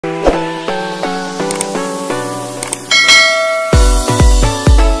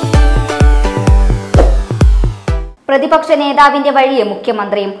പ്രതിപക്ഷ നേതാവിന്റെ വഴിയെ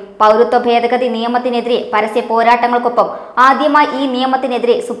മുഖ്യമന്ത്രിയും. പൗരത്വ ഭേദഗതി നിയമത്തിനെതിരെ പരസ്യ പോരാട്ടങ്ങൾക്കൊപ്പം ആദ്യമായി ഈ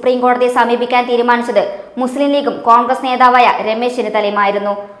നിയമത്തിനെതിരെ സുപ്രീം കോടതിയെ സമീപിക്കാൻ തീരുമാനിച്ചത് മുസ്ലിം ലീഗും കോൺഗ്രസ് നേതാവായ രമേശ്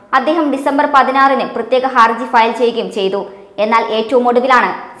ചെന്നിത്തലയുമായിരുന്നു. അദ്ദേഹം ഡിസംബർ 16-ന് പ്രത്യേക ഹർജി ഫയൽ ചെയ്യുകയും ചെയ്തു. എന്നാൽ ഏറ്റവും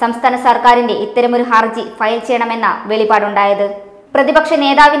ഒടുവിലാണ് സംസ്ഥാന സർക്കാരിന്റെ ഇത്തരമൊരു ഹർജി ഫയൽ ചെയ്യണമെന്ന വെളിപാടുണ്ടായത്. പ്രതിപക്ഷ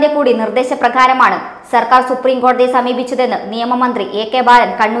നേതാവിന്റെ കൂടി നിർദ്ദേശപ്രകാരമാണ് സർക്കാർ സുപ്രീം കോടതിയെ സമീപിച്ചതെന്ന് നിയമമന്ത്രി AK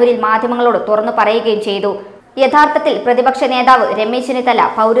ബാലൻ കണ്ണൂരിൽ മാധ്യമങ്ങളോട് തുറന്നു പറയുകയും ചെയ്തു. യഥാർത്ഥത്തിൽ പ്രതിപക്ഷ നേതാവ് രമേശ് ചെന്നിത്തല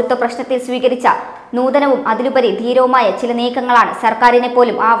പൗരത്വ പ്രശ്നത്തിൽ സ്വീകരിച്ച നൂതനവും അതിലുപരി ധീരവുമായ ചില നീക്കങ്ങളാണ് സർക്കാരിനെ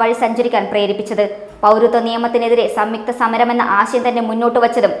പോലും ആ വഴി സഞ്ചരിക്കാൻ പ്രേരിപ്പിച്ചത്. പൗരത്വ നിയമത്തിനെതിരെ സംയുക്ത സമരമെന്ന ആശയം തന്നെ മുന്നോട്ട്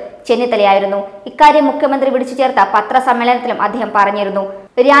വച്ചതും ചെന്നിത്തലയായിരുന്നു. ഇക്കാര്യം മുഖ്യമന്ത്രി വിളിച്ചു ചേർത്ത പത്രസമ്മേളനത്തിലും അദ്ദേഹം പറഞ്ഞിരുന്നു.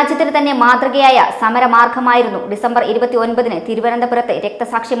 രാജ്യത്തിന് തന്നെ മാതൃകയായ സമരമാർഗമായിരുന്നു ഡിസംബർ 29-ന് തിരുവനന്തപുരത്ത്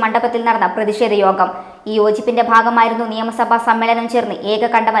രക്തസാക്ഷി മണ്ഡപത്തിൽ നടന്ന പ്രതിഷേധ യോഗം. ഈ യോജിപ്പിന്റെ ഭാഗമായിരുന്നു നിയമസഭാ സമ്മേളനം ചേർന്ന്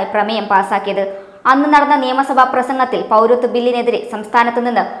ഏകകണ്ഠമായി പ്രമേയം പാസാക്കിയത്. അന്ന് നടന്ന നിയമസഭാ പ്രസംഗത്തിൽ പൗരത്വ ബില്ലിനെതിരെ സംസ്ഥാനത്ത്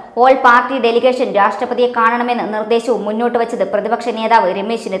നിന്ന് ഓൾ പാർട്ടി ഡെലിഗേഷൻ രാഷ്ട്രപതിയെ കാണണമെന്ന് നിർദ്ദേശവും മുന്നോട്ട് വച്ചത് പ്രതിപക്ഷ നേതാവ്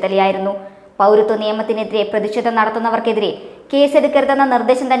രമേശ് ചെന്നിത്തലയായിരുന്നു. പൗരത്വ നിയമത്തിനെതിരെ പ്രതിഷേധം നടത്തുന്നവർക്കെതിരെ കേസെടുക്കരുതെന്ന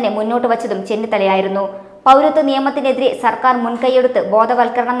നിർദ്ദേശം തന്നെ മുന്നോട്ട് വച്ചതും ചെന്നിത്തലയായിരുന്നു. പൗരത്വ നിയമത്തിനെതിരെ സർക്കാർ മുൻകൈയെടുത്ത്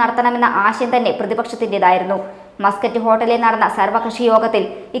ബോധവൽക്കരണം നടത്തണമെന്ന ആശയം തന്നെ പ്രതിപക്ഷത്തിൻ്റെതായിരുന്നു. മസ്കറ്റ് ഹോട്ടലിൽ നടന്ന സർവകക്ഷി യോഗത്തിൽ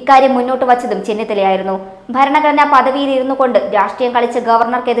ഇക്കാര്യം മുന്നോട്ട് വച്ചതും ചെന്നിത്തലയായിരുന്നു. ഭരണഘടനാ പദവിയിൽ ഇരുന്നു കൊണ്ട് രാഷ്ട്രീയം കളിച്ച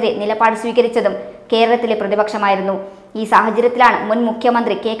ഗവർണർക്കെതിരെ നിലപാട് സ്വീകരിച്ചതും കേരളത്തിലെ പ്രതിപക്ഷമായിരുന്നു. ഈ സാഹചര്യത്തിലാണ് മുൻ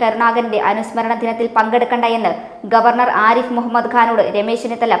മുഖ്യമന്ത്രി K കരുണാകരന്റെ അനുസ്മരണ ദിനത്തിൽ പങ്കെടുക്കണ്ട എന്ന് ഗവർണർ ആരിഫ് മുഹമ്മദ് ഖാനോട് രമേശ്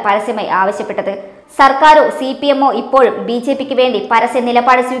ചെന്നിത്തല പരസ്യമായി ആവശ്യപ്പെട്ടത്. സർക്കാരോ CPM ഇപ്പോഴും BJPക്ക് വേണ്ടി പരസ്യ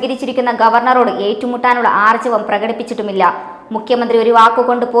നിലപാട് സ്വീകരിച്ചിരിക്കുന്ന ഗവർണറോട് ഏറ്റുമുട്ടാനുള്ള ആർജവം പ്രകടിപ്പിച്ചിട്ടുമില്ല. മുഖ്യമന്ത്രി ഒരു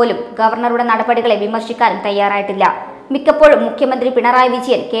വാക്കുകൊണ്ട് പോലും ഗവർണറുടെ നടപടികളെ വിമർശിക്കാനും തയ്യാറായിട്ടില്ല. മിക്കപ്പോഴും മുഖ്യമന്ത്രി പിണറായി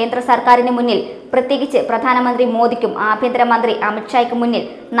വിജയൻ കേന്ദ്ര സർക്കാരിന് മുന്നിൽ, പ്രത്യേകിച്ച് പ്രധാനമന്ത്രി മോദിക്കും ആഭ്യന്തരമന്ത്രി അമിത്ഷായ്ക്ക് മുന്നിൽ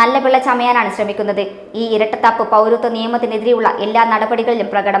നല്ല പിള്ള ചമയാനാണ് ശ്രമിക്കുന്നത്. ഈ ഇരട്ടത്താപ്പ് പൗരത്വ നിയമത്തിനെതിരെയുള്ള എല്ലാ നടപടികളിലും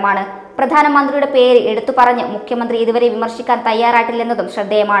പ്രകടമാണ്. പ്രധാനമന്ത്രിയുടെ പേര് എടുത്തു പറഞ്ഞ് മുഖ്യമന്ത്രി ഇതുവരെ വിമർശിക്കാൻ തയ്യാറായിട്ടില്ലെന്നതും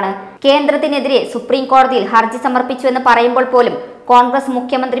ശ്രദ്ധേയമാണ്. കേന്ദ്രത്തിനെതിരെ സുപ്രീം കോടതിയിൽ ഹർജി സമർപ്പിച്ചുവെന്ന് പറയുമ്പോൾ പോലും കോൺഗ്രസ്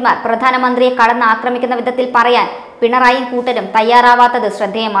മുഖ്യമന്ത്രിമാർ പ്രധാനമന്ത്രിയെ കടന്നാക്രമിക്കുന്ന വിധത്തിൽ പറയാൻ പിണറായിയും കൂട്ടരും തയ്യാറാവാത്തത്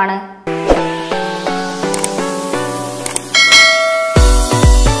ശ്രദ്ധേയമാണ്.